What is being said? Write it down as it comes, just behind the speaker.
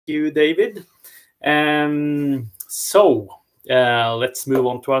you, David. Let's move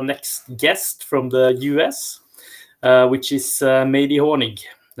on to our next guest from the US, which is Mady Hornig.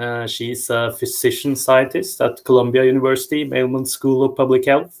 She's a physician scientist at Columbia University Mailman School of Public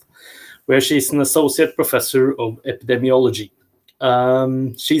Health, where she's an associate professor of epidemiology.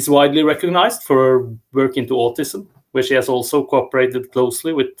 She's widely recognized for her work into autism, where she has also cooperated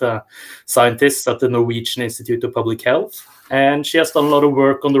closely with scientists at the Norwegian Institute of Public Health. And she has done a lot of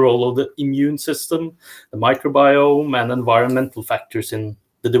work on the role of the immune system, the microbiome, and environmental factors in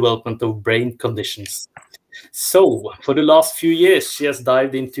the development of brain conditions. So, for the last few years, she has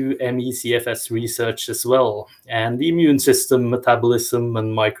dived into ME-CFS research as well, and the immune system, metabolism,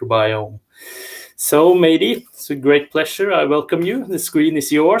 and microbiome. So, Mady, it's a great pleasure. I welcome you. The screen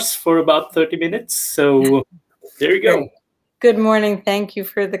is yours for about 30 minutes. So, there you go. Good morning. Thank you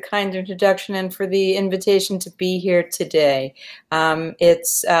for the kind introduction and for the invitation to be here today.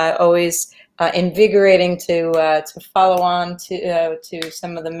 It's always invigorating to follow on to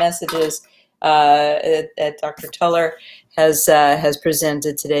some of the messages that Dr. Tuller has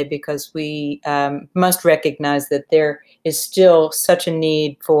presented today, because we must recognize that there is still such a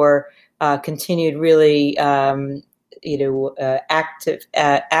need for continued, really, active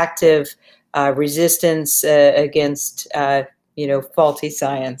resistance against faulty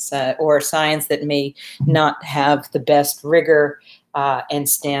science or science that may not have the best rigor and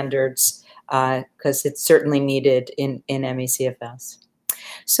standards, because it's certainly needed in ME-CFS.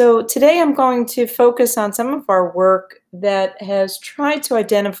 So today I'm going to focus on some of our work that has tried to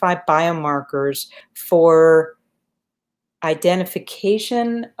identify biomarkers for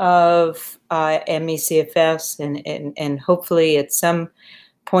identification of ME-CFS and hopefully at some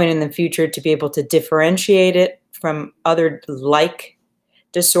point in the future to be able to differentiate it from other like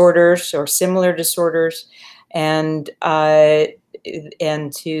disorders or similar disorders, and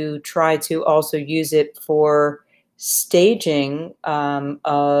to try to also use it for staging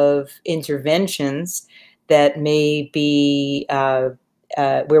of interventions that may be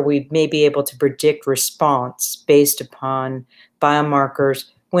where we may be able to predict response based upon biomarkers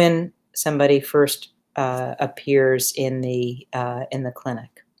when somebody first appears in the clinic.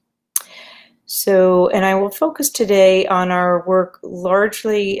 So, and I will focus today on our work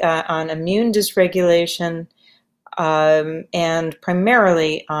largely on immune dysregulation and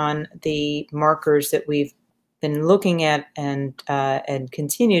primarily on the markers that we've been looking at and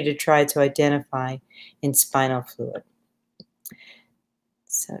continue to try to identify in spinal fluid.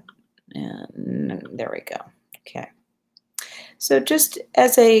 So, and there we go. Okay. So just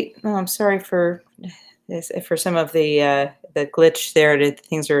as a, I'm sorry for some of the glitch there,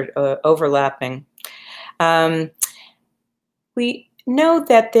 things are overlapping. We know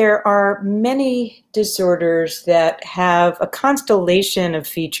that there are many disorders that have a constellation of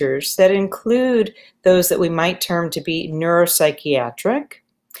features that include those that we might term to be neuropsychiatric.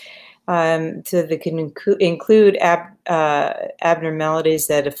 So they can include abnormalities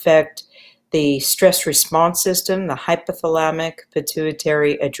that affect the stress response system, the hypothalamic,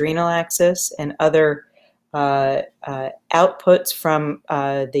 pituitary, adrenal axis, and other outputs from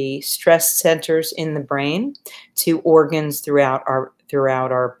the stress centers in the brain to organs throughout our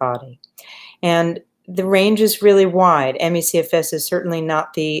body. And the range is really wide. ME-CFS is certainly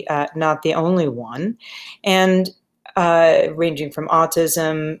not the only one, and ranging from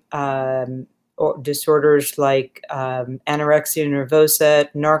autism, or disorders like anorexia nervosa,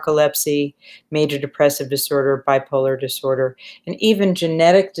 narcolepsy, major depressive disorder, bipolar disorder, and even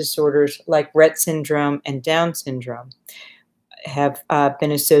genetic disorders like Rett syndrome and Down syndrome have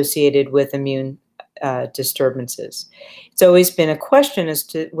been associated with immune disturbances. It's always been a question as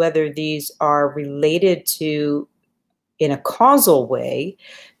to whether these are related to, in a causal way,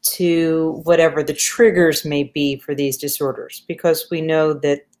 to whatever the triggers may be for these disorders, because we know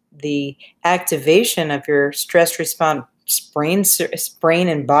that the activation of your stress response brain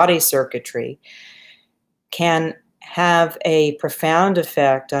and body circuitry can have a profound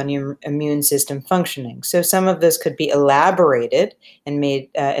effect on your immune system functioning. So some of this could be elaborated and made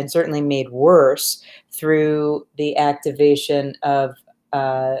and certainly made worse through the activation of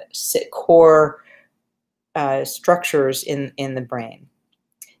core structures in the brain.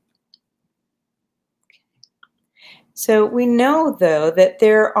 So we know, though, that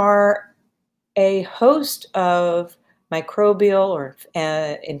there are a host of microbial or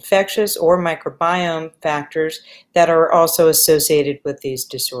infectious or microbiome factors that are also associated with these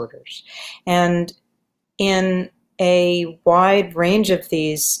disorders. And in a wide range of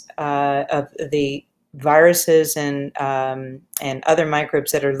these, of the viruses and other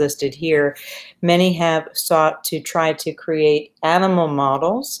microbes that are listed here, many have sought to try to create animal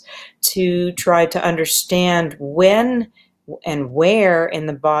models to try to understand when and where in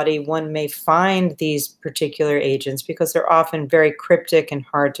the body one may find these particular agents, because they're often very cryptic and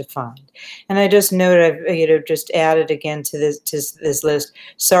hard to find. And I just noted, I've just added again to this list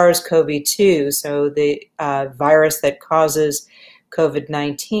SARS-CoV-2, so the virus that causes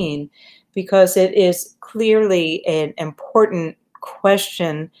COVID-19, because it is clearly an important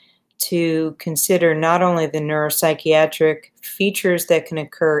question to consider not only the neuropsychiatric features that can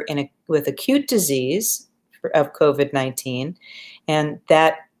occur with acute disease of COVID-19, and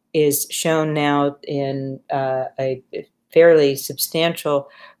that is shown now in a fairly substantial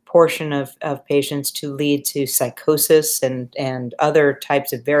portion of patients to lead to psychosis and other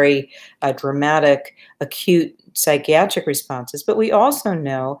types of very dramatic acute psychiatric responses. But we also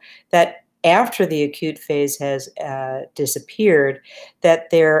know that after the acute phase has disappeared, that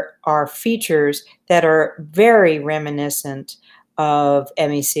there are features that are very reminiscent of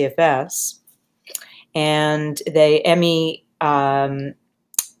ME-CFS, and the ME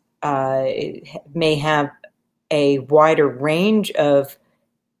may have a wider range of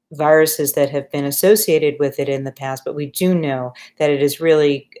viruses that have been associated with it in the past, but we do know that it is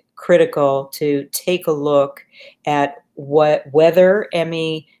really critical to take a look at whether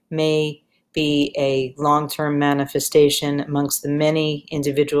ME may be a long-term manifestation amongst the many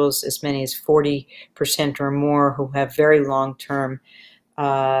individuals, as many as 40% or more, who have very long-term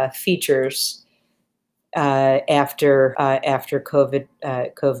features after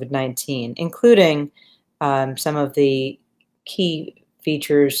COVID-19, including some of the key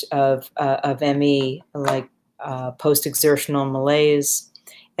features of ME, like post-exertional malaise,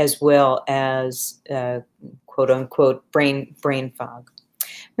 as well as quote-unquote brain fog.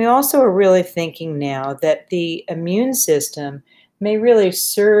 We also are really thinking now that the immune system may really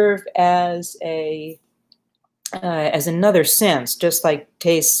serve as another sense, just like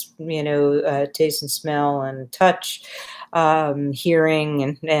taste, taste and smell and touch,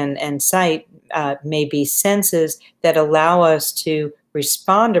 hearing and sight may be senses that allow us to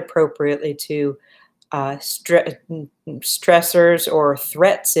respond appropriately to stressors or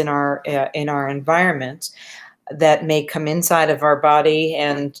threats in our environments that may come inside of our body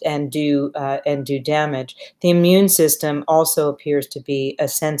and do damage. The immune system also appears to be a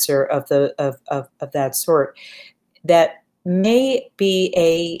sensor of that sort, that may be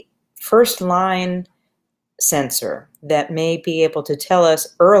a first line sensor that may be able to tell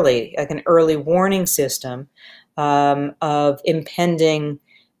us early, like an early warning system of impending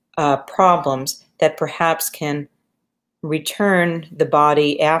problems that perhaps can return the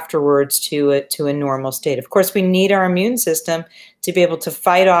body afterwards to a normal state. Of course, we need our immune system to be able to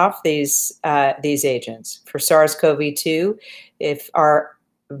fight off these agents. For SARS-CoV-2, if our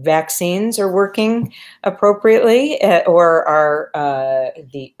vaccines are working appropriately, or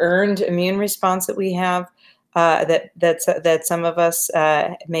the earned immune response that we have, that some of us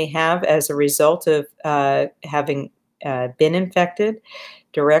may have as a result of having been infected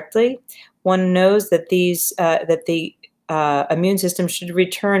directly, one knows that the immune system should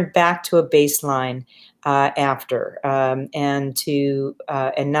return back to a baseline after, and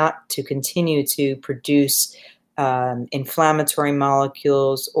not to continue to produce inflammatory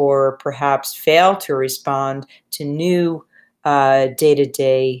molecules, or perhaps fail to respond to new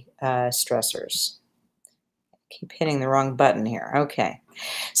day-to-day stressors. Keep hitting the wrong button here. Okay.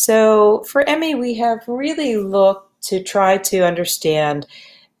 So for ME, we have really looked to try to understand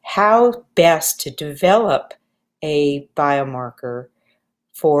how best to develop a biomarker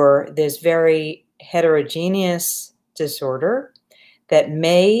for this very heterogeneous disorder that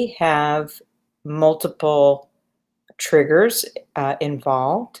may have multiple triggers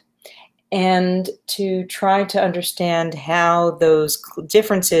involved, and to try to understand how those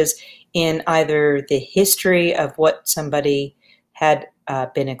differences in either the history of what somebody had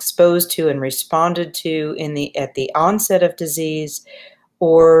been exposed to and responded to at the onset of disease,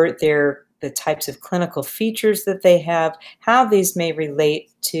 or the types of clinical features that they have, how these may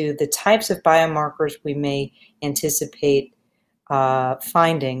relate to the types of biomarkers we may anticipate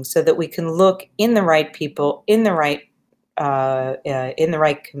finding, so that we can look in the right people, in the right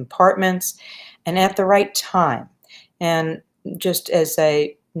compartments, and at the right time. And just as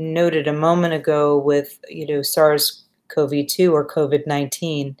I noted a moment ago with SARS-CoV-2 or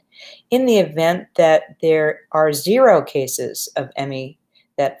COVID-19, in the event that there are 0 cases of ME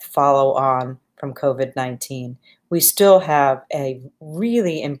that follow on from COVID-19, we still have a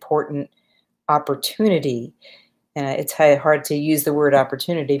really important opportunity and it's hard to use the word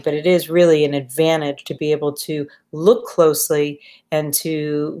opportunity, but it is really an advantage to be able to look closely and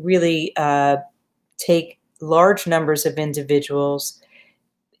to really take large numbers of individuals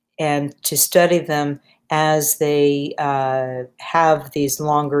and to study them as they have these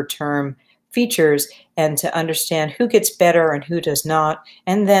longer term features, and to understand who gets better and who does not,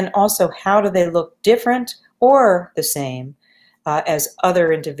 and then also how do they look different or the same as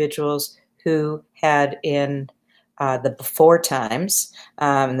other individuals who had in the before times,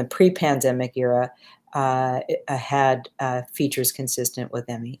 in the pre-pandemic era, had features consistent with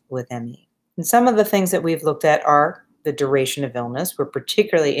ME. And some of the things that we've looked at are the duration of illness. We're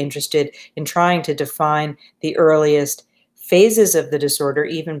particularly interested in trying to define the earliest phases of the disorder,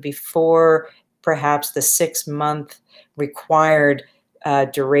 even before perhaps the 6-month required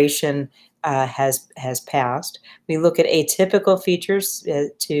duration has passed. We look at atypical features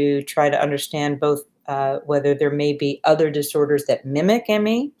to try to understand both whether there may be other disorders that mimic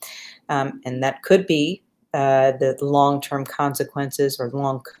ME, and that could be the long-term consequences or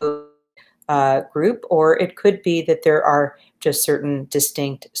long COVID group, or it could be that there are just certain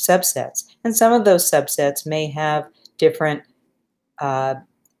distinct subsets. And some of those subsets may have different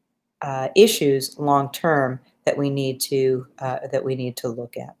issues long-term that we need to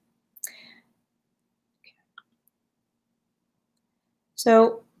look at.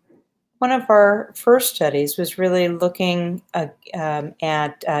 So one of our first studies was really looking at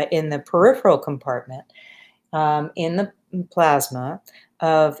in the peripheral compartment, in the plasma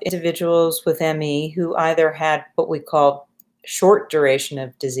of individuals with ME who either had what we call short duration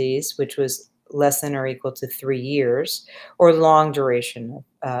of disease, which was less than or equal to 3 years, or long duration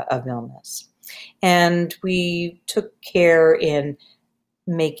of illness. And we took care in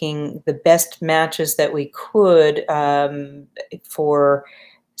making the best matches that we could for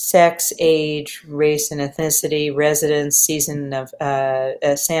sex, age, race and ethnicity, residence, season of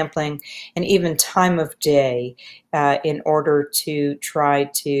sampling, and even time of day in order to try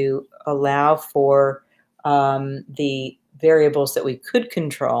to allow for the variables that we could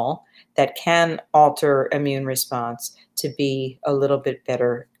control that can alter immune response to be a little bit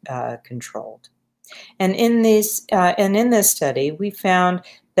better controlled. And in this study, we found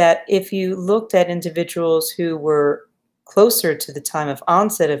that if you looked at individuals who were closer to the time of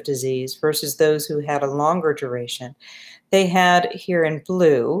onset of disease versus those who had a longer duration, they had here in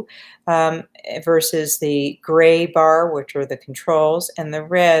blue versus the gray bar, which are the controls, and the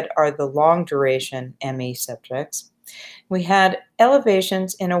red are the long duration ME subjects. We had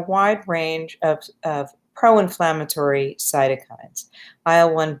elevations in a wide range of pro-inflammatory cytokines,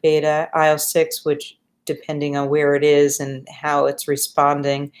 IL-1 beta, IL-6, which depending on where it is and how it's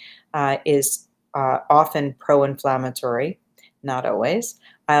responding is often pro-inflammatory, not always.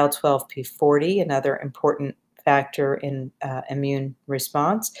 IL-12p40, another important factor in immune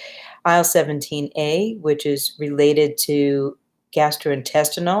response. IL-17A, which is related to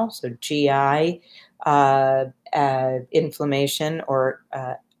gastrointestinal, so GI inflammation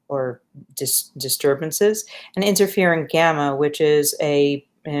or disturbances, and interferon gamma, which is an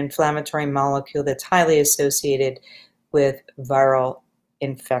inflammatory molecule that's highly associated with viral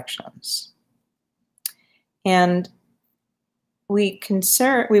infections. And we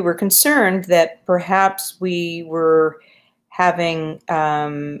were concerned that perhaps we were having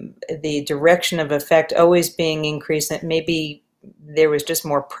the direction of effect always being increased, that maybe there was just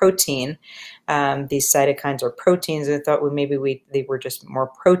more protein. These cytokines are proteins. I thought they were just more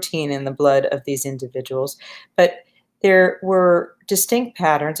protein in the blood of these individuals. But there were distinct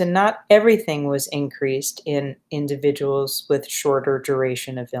patterns, and not everything was increased in individuals with shorter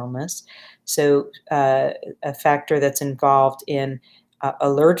duration of illness. So a factor that's involved in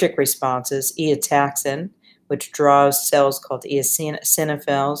allergic responses, eotaxin, which draws cells called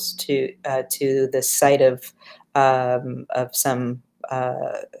eosinophils to the site of some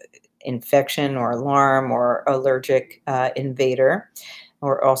infection or alarm or allergic invader,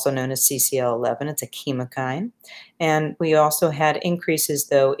 or also known as CCL11. It's a chemokine. And we also had increases,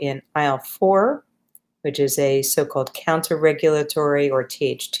 though, in IL-4, which is a so-called counter-regulatory or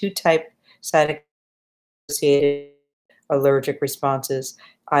Th2 type cytokine associated allergic responses.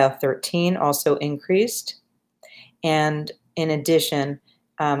 IL-13 also increased. And in addition,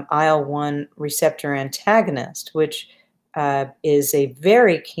 IL-1 receptor antagonist, which is a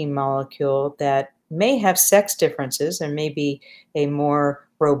very key molecule that may have sex differences. There may be a more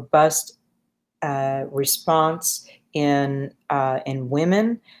robust response in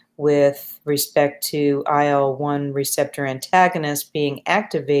women with respect to IL-1 receptor antagonist being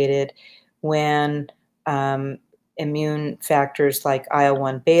activated when immune factors like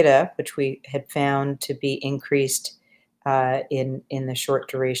IL-1 beta, which we had found to be increased in the short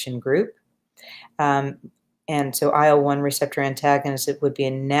duration group. And so IL-1 receptor antagonist, it would be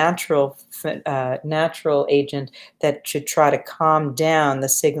a natural agent that should try to calm down the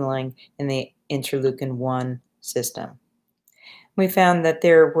signaling in the interleukin-1 system. We found that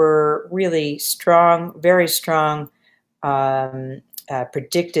there were really strong, very strong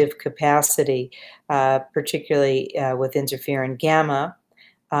predictive capacity, particularly with interferon gamma,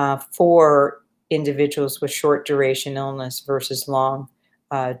 for individuals with short duration illness versus long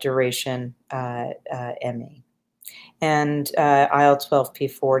duration ME. And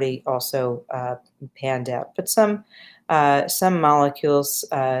IL-12p40 also panned out. But some molecules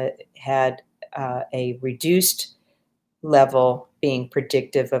had a reduced level being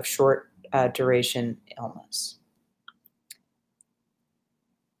predictive of short duration illness.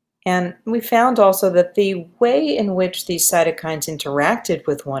 And we found also that the way in which these cytokines interacted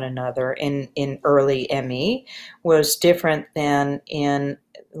with one another in early ME was different than in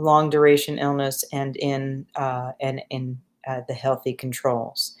long duration illness and in the healthy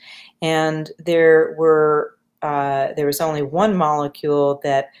controls. And there was only one molecule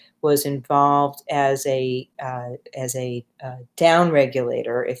that was involved as a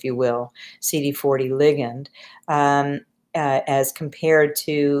downregulator, if you will, CD40 ligand. As compared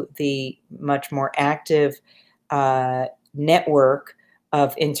to the much more active network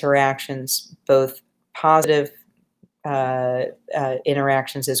of interactions, both positive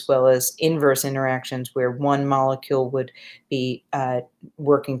interactions as well as inverse interactions, where one molecule would be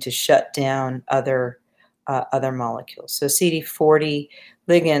working to shut down other molecules. So CD40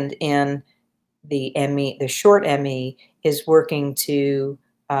 ligand in the ME, the short ME, is working to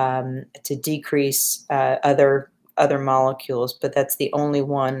decrease other molecules, but that's the only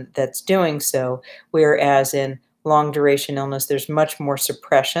one that's doing so, whereas in long duration illness, there's much more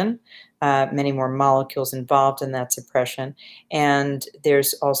suppression, many more molecules involved in that suppression, and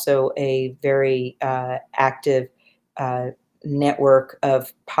there's also a very active network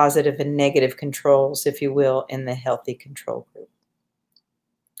of positive and negative controls, if you will, in the healthy control group.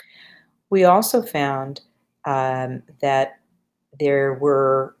 We also found that there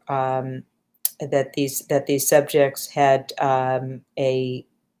were that these subjects had a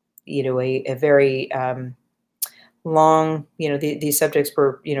very long, these subjects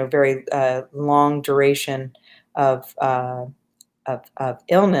were very long duration of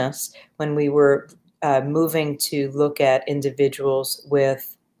illness when we were moving to look at individuals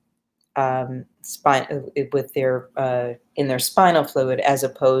with in their spinal fluid as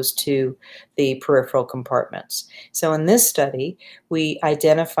opposed to the peripheral compartments. So in this study, we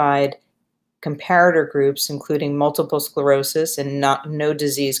identified comparator groups, including multiple sclerosis and no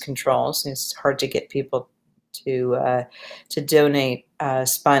disease controls. It's hard to get people to donate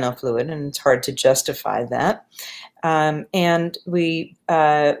spinal fluid, and it's hard to justify that. And we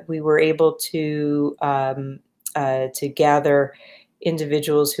were able to gather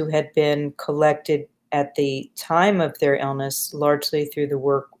individuals who had been collected at the time of their illness, largely through the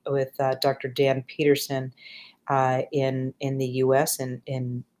work with Dr. Dan Peterson in the U.S. and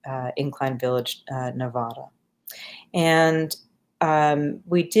in Incline Village, Nevada. And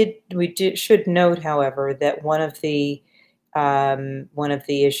we should note, however, that one of the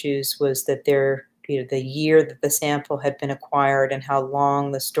issues was that the year that the sample had been acquired and how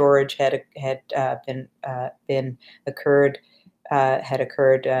long the storage had occurred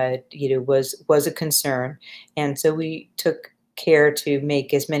was a concern, and so we took care to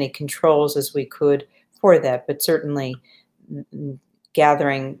make as many controls as we could for that. But certainly,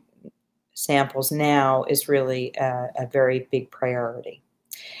 gathering samples now is really a very big priority.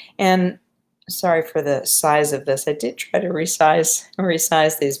 And sorry for the size of this. I did try to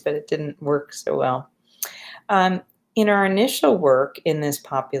resize these, but it didn't work so well. In our initial work in this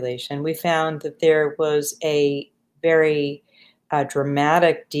population, we found that there was a very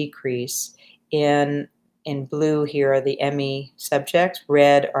dramatic decrease in blue. Here are the ME subjects.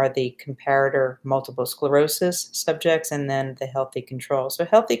 Red are the comparator multiple sclerosis subjects, and then the healthy controls. So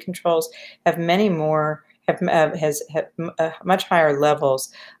healthy controls have many more, have much higher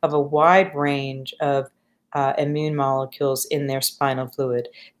levels of a wide range of immune molecules in their spinal fluid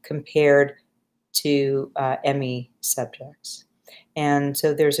compared to ME subjects. And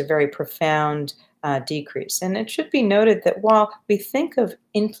so there's a very profound decrease. And it should be noted that while we think of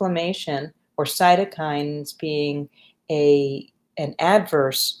inflammation or cytokines being an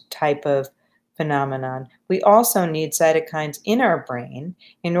adverse type of phenomenon, we also need cytokines in our brain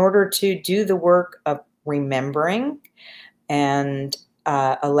in order to do the work of remembering and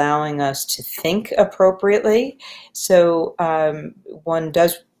allowing us to think appropriately. So one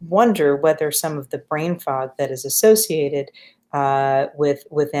does wonder whether some of the brain fog that is associated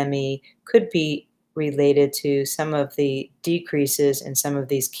with ME could be related to some of the decreases in some of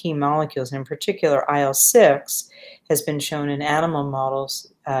these key molecules. In particular, IL-6 has been shown in animal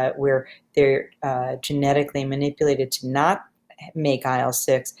models where they're genetically manipulated to not make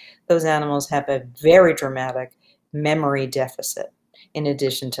IL-6. Those animals have a very dramatic memory deficit, in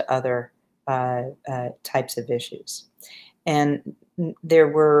addition to other types of issues. And there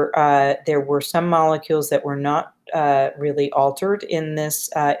were some molecules that were not really altered in this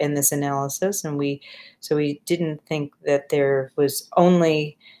analysis, and we didn't think that there was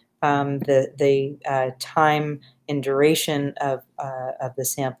only the time and duration of the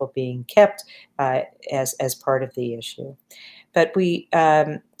sample being kept as part of the issue. But we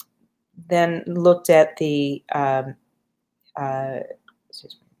then looked at the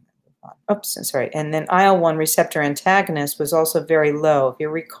and then IL-1 receptor antagonist was also very low. If you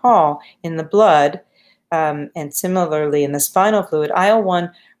recall, in the blood and similarly in the spinal fluid,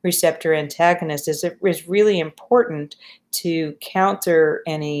 IL-1 receptor antagonist is really important to counter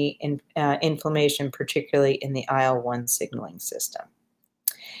any inflammation, particularly in the IL-1 signaling system.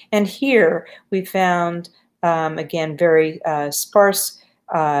 And here we found, again, very sparse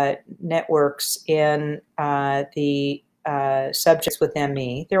networks in the subjects with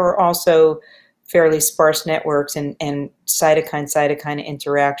ME. There were also fairly sparse networks and cytokine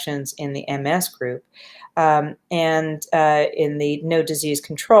interactions in the MS group. And in the no disease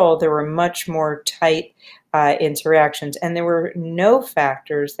control, there were much more tight interactions, and there were no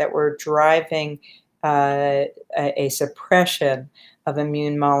factors that were driving a suppression of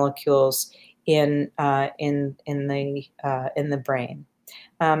immune molecules in the brain.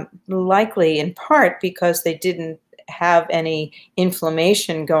 Likely in part because they didn't have any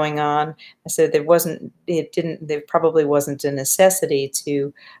inflammation going on, so there probably wasn't a necessity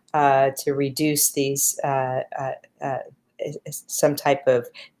to reduce these some type of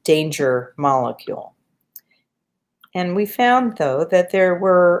danger molecule. And we found, though, that there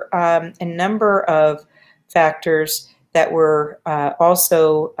were a number of factors that were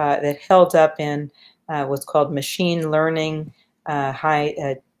also that held up in what's called machine learning,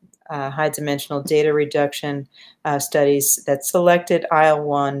 high dimensional data reduction studies that selected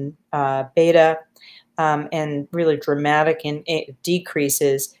IL-1 beta and really dramatic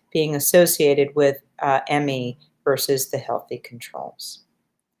decreases being associated with ME versus the healthy controls.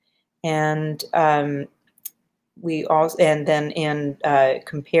 And we also, and then in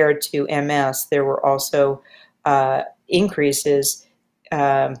compared to MS, there were also increases,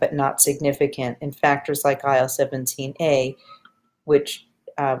 but not significant, in factors like IL-17A, which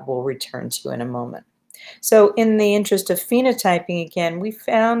we'll return to in a moment. So in the interest of phenotyping, again, we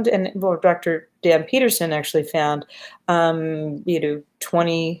found, and well, Dr. Dan Peterson actually found, 15 to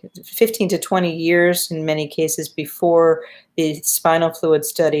 20 years in many cases before the spinal fluid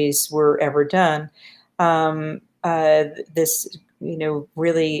studies were ever done. This,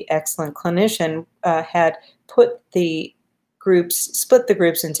 really excellent clinician had split the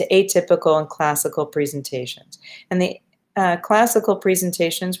groups into atypical and classical presentations. And the classical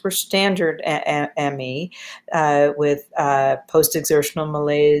presentations were standard ME with post-exertional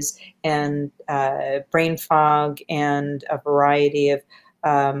malaise and brain fog and a variety of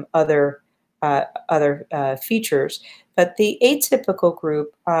other features. But the atypical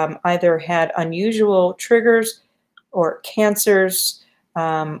group either had unusual triggers or cancers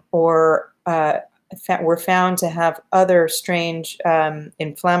or were found to have other strange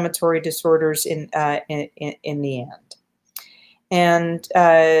inflammatory disorders in the end. And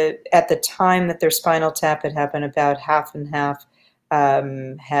at the time that their spinal tap had happened, about half and half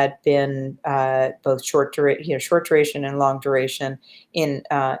had been both short duration and long duration in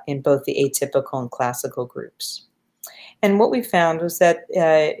both the atypical and classical groups. And what we found was that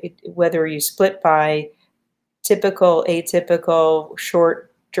whether you split by typical, atypical,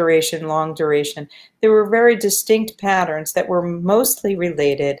 short duration, long duration, there were very distinct patterns that were mostly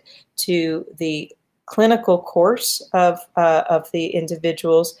related to the clinical course of the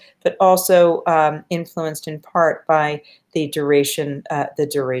individuals, but also influenced in part by the duration of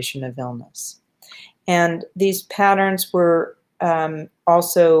illness. And these patterns were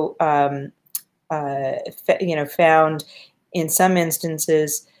also found in some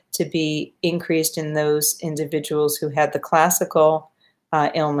instances to be increased in those individuals who had the classical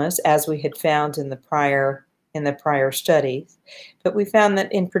illness, as we had found in the prior studies. But we found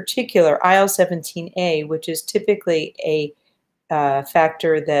that in particular IL-17A, which is typically a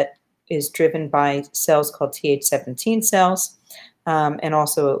factor that is driven by cells called Th17 cells, and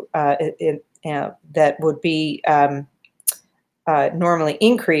also that would be normally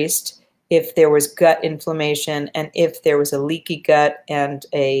increased if there was gut inflammation and if there was a leaky gut and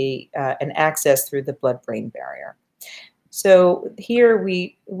an access through the blood-brain barrier. So here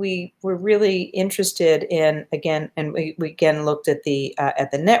we were really interested in, again, and we again looked at the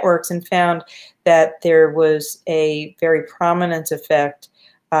networks and found that there was a very prominent effect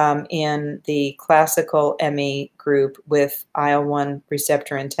in the classical ME group with IL-1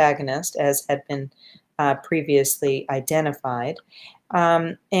 receptor antagonist, as had been previously identified.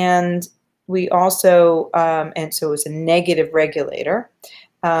 And we also, and so it was a negative regulator,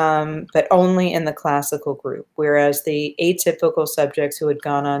 but only in the classical group, whereas the atypical subjects who had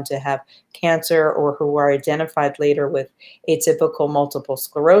gone on to have cancer or who were identified later with atypical multiple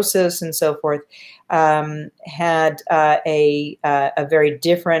sclerosis and so forth had a very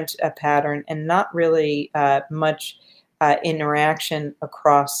different pattern and not really much interaction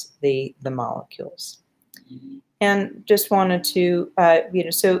across the molecules. And just wanted to,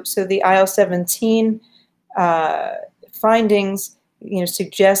 so the IL-17 findings,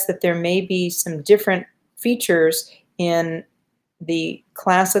 suggest that there may be some different features in the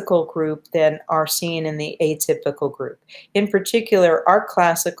classical group than are seen in the atypical group. In particular, our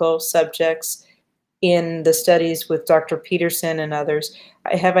classical subjects in the studies with Dr. Peterson and others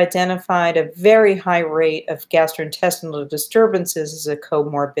have identified a very high rate of gastrointestinal disturbances as a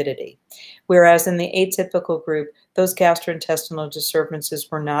comorbidity, whereas in the atypical group, those gastrointestinal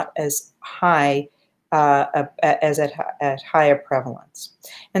disturbances were not as high as at higher prevalence.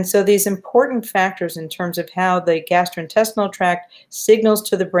 And so these important factors in terms of how the gastrointestinal tract signals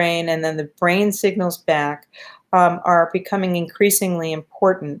to the brain and then the brain signals back are becoming increasingly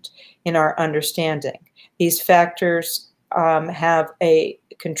important in our understanding. These factors have a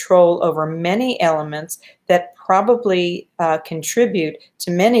control over many elements that probably contribute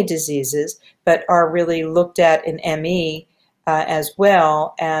to many diseases, but are really looked at in ME as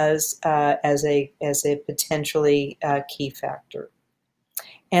well as a potentially key factor.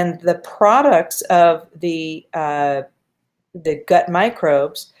 And the products of the gut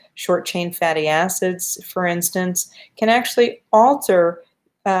microbes, short chain fatty acids, for instance, can actually alter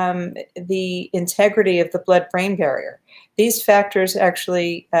the integrity of the blood-brain barrier. These factors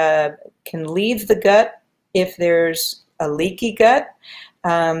actually can leave the gut if there's a leaky gut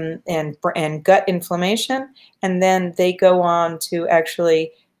and gut inflammation, and then they go on to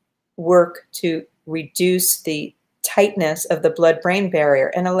actually work to reduce the tightness of the blood-brain barrier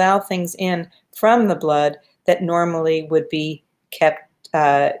and allow things in from the blood that normally would be kept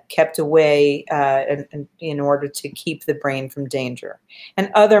away in order to keep the brain from danger. And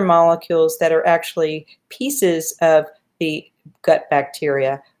other molecules that are actually pieces of the gut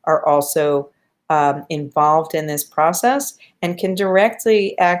bacteria are also involved in this process and can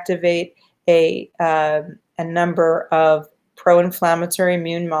directly activate a number of pro-inflammatory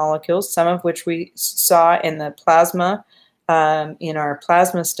immune molecules, some of which we saw in the plasma, in our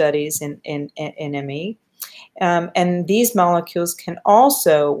plasma studies in ME. And these molecules can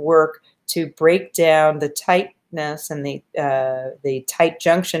also work to break down the tightness and the tight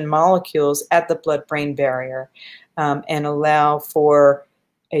junction molecules at the blood-brain barrier and allow for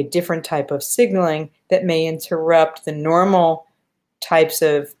a different type of signaling that may interrupt the normal types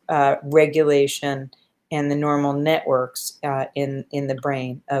of regulation and the normal networks in the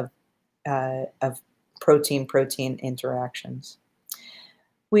brain of protein-protein interactions.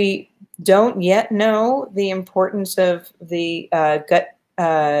 We don't yet know the importance of the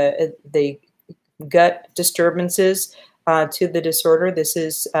gut disturbances to the disorder. This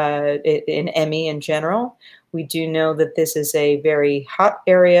is in ME in general. We do know that this is a very hot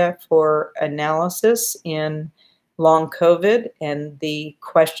area for analysis in long COVID, and the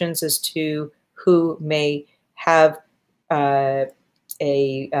questions as to who may have a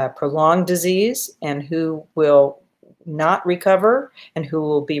prolonged disease and who will not recover and who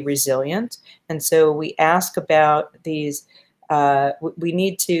will be resilient. And so we ask about these, we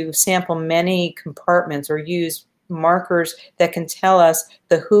need to sample many compartments or use markers that can tell us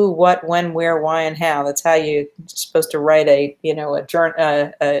the who, what, when, where, why, and how. That's how you're supposed to write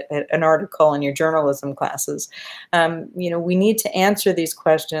an article in your journalism classes. We need to answer these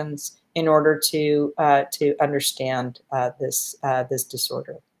questions in order to understand this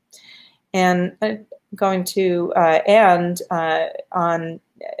disorder. And I'm going to end on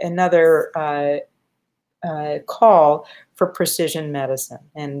another call for precision medicine.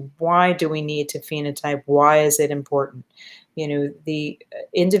 And why do we need to phenotype? Why is it important? The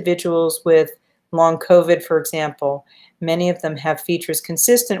individuals with long COVID, for example, many of them have features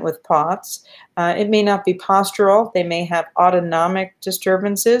consistent with POTS. It may not be postural. They may have autonomic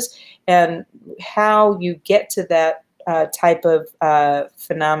disturbances. And how you get to that type of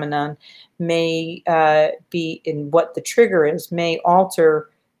phenomenon may be in what the trigger is, may alter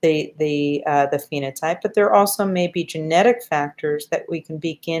the phenotype, but there also may be genetic factors that we can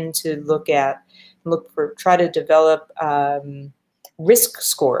begin to look for, try to develop risk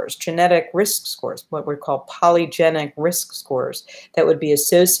scores, genetic risk scores, what we call polygenic risk scores that would be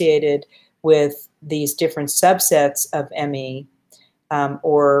associated with these different subsets of ME,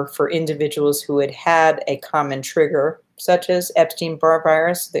 or for individuals who had a common trigger, such as Epstein-Barr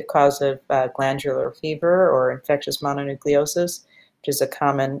virus, the cause of glandular fever or infectious mononucleosis, which is a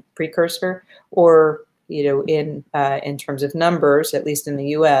common precursor, or in terms of numbers, at least in the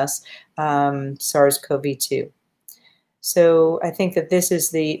U.S., SARS-CoV-2. So I think that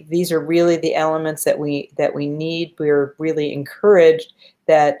these are really the elements that we need. We're really encouraged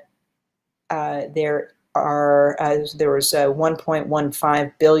that there was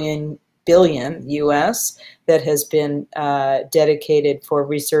 1.15 billion US that has been dedicated for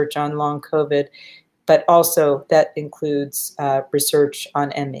research on long COVID, but also that includes research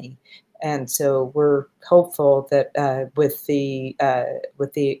on ME. And so we're hopeful that with this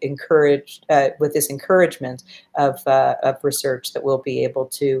encouragement of research, that we'll be able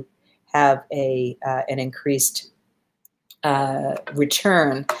to have an increased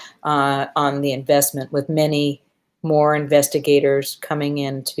return on the investment, with many more investigators coming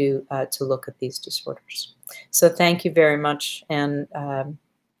in to look at these disorders. So thank you very much. And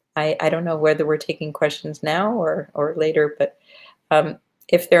I don't know whether we're taking questions now or later, but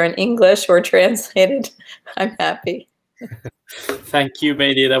if they're in English or translated, I'm happy. Thank you,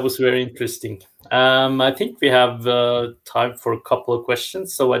 Mady. That was very interesting. I think we have time for a couple of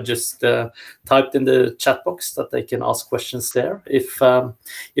questions, so I just typed in the chat box that they can ask questions there. If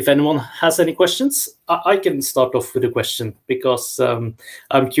anyone has any questions, I can start off with a question, because I'm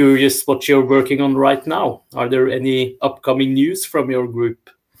curious what you're working on right now. Are there any upcoming news from your group?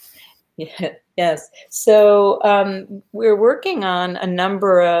 Yeah. Yes. So we're working on a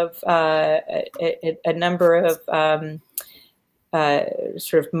number of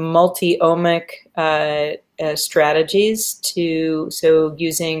sort of multi-omic strategies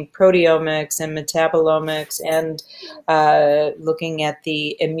using proteomics and metabolomics, and looking at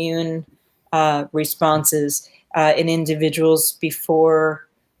the immune responses in individuals before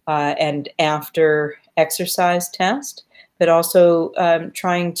and after exercise test. But also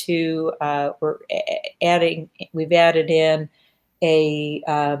trying to, we've added in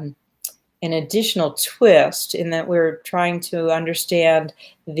an additional twist, in that we're trying to understand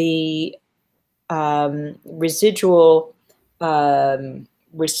the residual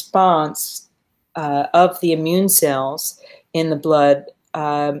response of the immune cells in the blood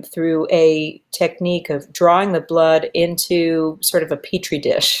through a technique of drawing the blood into sort of a petri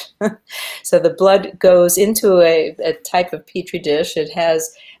dish. So the blood goes into a type of petri dish. It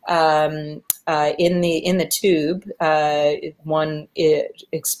has in the tube, it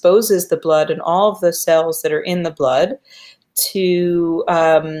exposes the blood and all of the cells that are in the blood to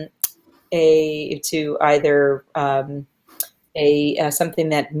either something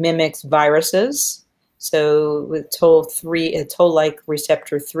that mimics viruses. So with toll-like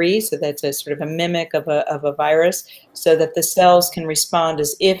receptor 3, so that's a sort of a mimic of a virus, so that the cells can respond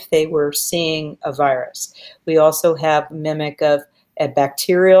as if they were seeing a virus. We also have mimic of a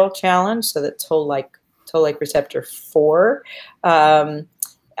bacterial challenge, so that toll-like receptor 4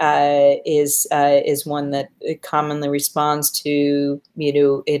 is one that commonly responds to,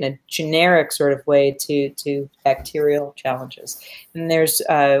 in a generic sort of way to bacterial challenges. And there's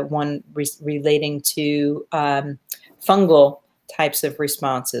one relating to fungal types of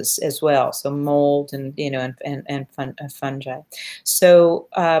responses as well, so mold and fungi. So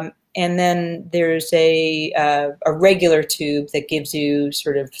and then there's a regular tube that gives you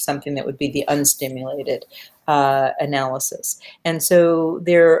sort of something that would be the unstimulated analysis. And so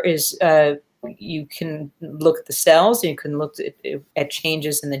there is, you can look at the cells, you can look at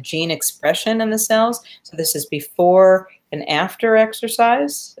changes in the gene expression in the cells. So this is before and after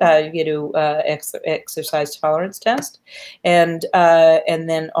exercise, exercise tolerance test, and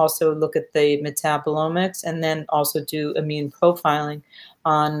then also look at the metabolomics, and then also do immune profiling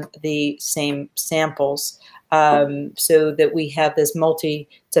on the same samples, so that we have this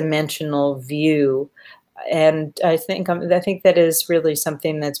multi-dimensional view. And I think that is really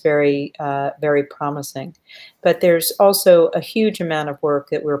something that's very, very promising. But there's also a huge amount of work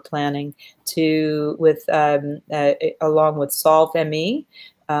that we're planning along with Solve ME,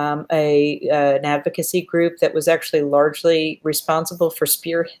 an advocacy group that was actually largely responsible for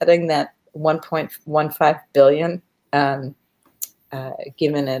spearheading that 1.15 billion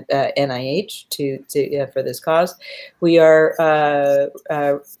given at NIH for this cause. We are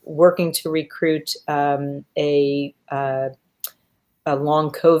working to recruit a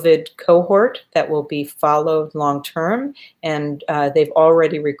long COVID cohort that will be followed long term, and they've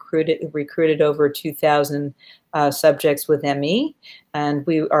already recruited over 2,000 subjects with ME, and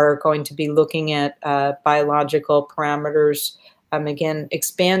we are going to be looking at biological parameters, again,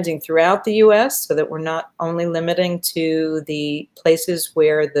 expanding throughout the US so that we're not only limiting to the places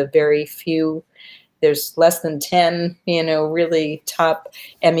where the very few, there's less than 10, really top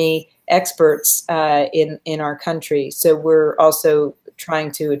ME experts in our country. So we're also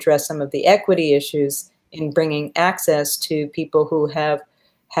trying to address some of the equity issues in bringing access to people who have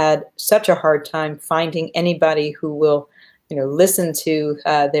had such a hard time finding anybody who will, listen to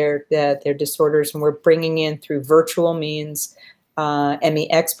their disorders. And we're bringing in through virtual means ME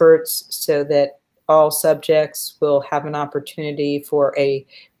experts so that all subjects will have an opportunity for a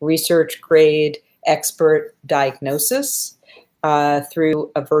research grade expert diagnosis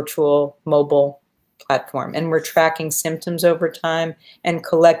through a virtual mobile platform. And we're tracking symptoms over time and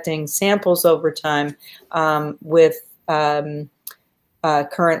collecting samples over time with currently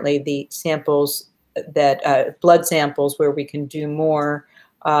the samples that blood samples where we can do more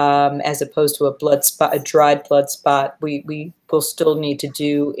as opposed to a dried blood spot. We will still need to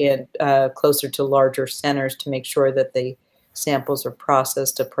do it closer to larger centers to make sure that the samples are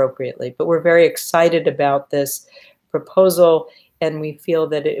processed appropriately. But we're very excited about this proposal, and we feel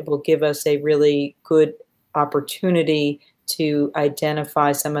that it will give us a really good opportunity to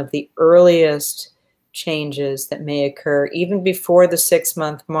identify some of the earliest changes that may occur even before the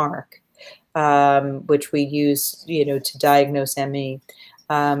 6-month mark, which we use, to diagnose ME.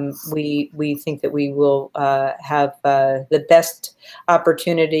 We think that we will have the best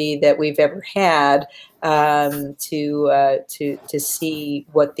opportunity that we've ever had to see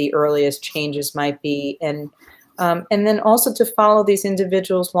what the earliest changes might be, and then also to follow these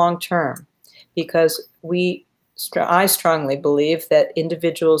individuals long term, because I strongly believe that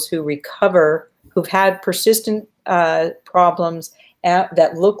individuals who recover, who've had persistent problems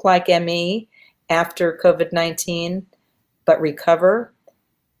that look like ME after COVID-19 but recover,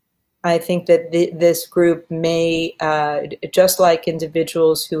 I think that this group may, just like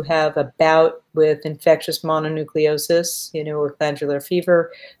individuals who have a bout with infectious mononucleosis, or glandular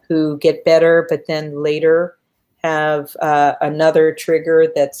fever, who get better but then later have another trigger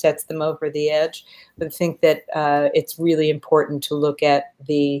that sets them over the edge. I think that it's really important to look at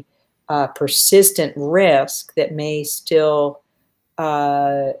the persistent risk that may still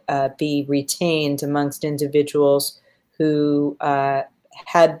be retained amongst individuals who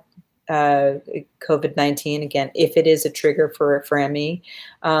had COVID-19, again, if it is a trigger for ME,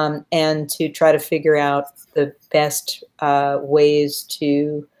 and to try to figure out the best ways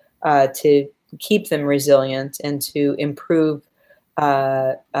to keep them resilient and to improve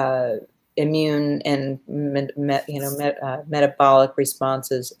immune and metabolic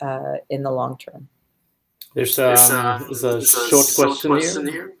responses in the long term. There's a short question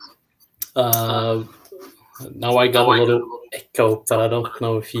here. Now I got a little echo, but I don't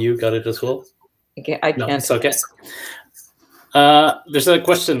know if you got it as well. Okay, I can't. No, it's okay. There's a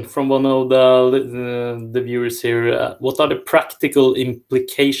question from one of the viewers here. What are the practical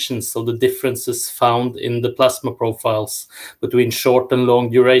implications of the differences found in the plasma profiles between short and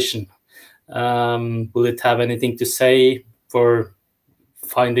long duration? Will it have anything to say for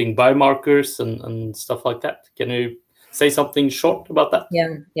finding biomarkers and stuff like that? Can you say something short about that?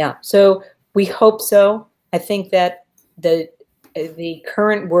 Yeah. So we hope so. I think that the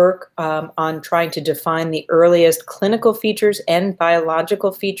current work on trying to define the earliest clinical features and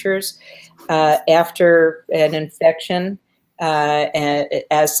biological features after an infection,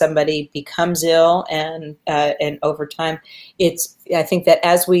 as somebody becomes ill and over time, I think that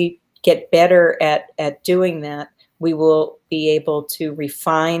as we get better at doing that, we will be able to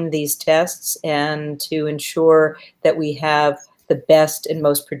refine these tests and to ensure that we have the best and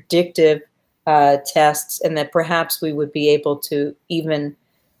most predictive tests, and that perhaps we would be able to even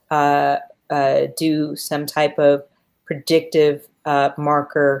do some type of predictive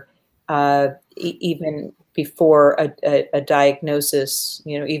marker even before a diagnosis,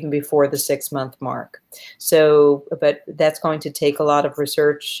 even before the 6-month mark. So, but that's going to take a lot of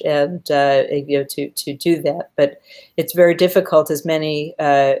research and to do that. But it's very difficult, as many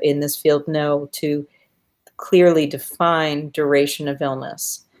in this field know, to clearly define duration of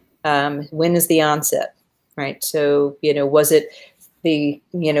illness. When is the onset, right? So, was it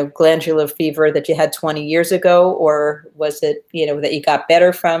glandular fever that you had 20 years ago, or was it, that you got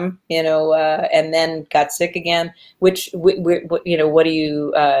better from, and then got sick again? What do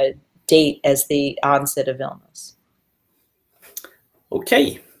you date as the onset of illness?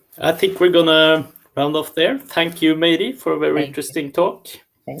 Okay, I think we're gonna round off there. Thank you, Mady, for a very interesting talk.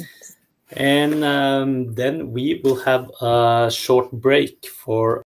 Thanks. And then we will have a short break for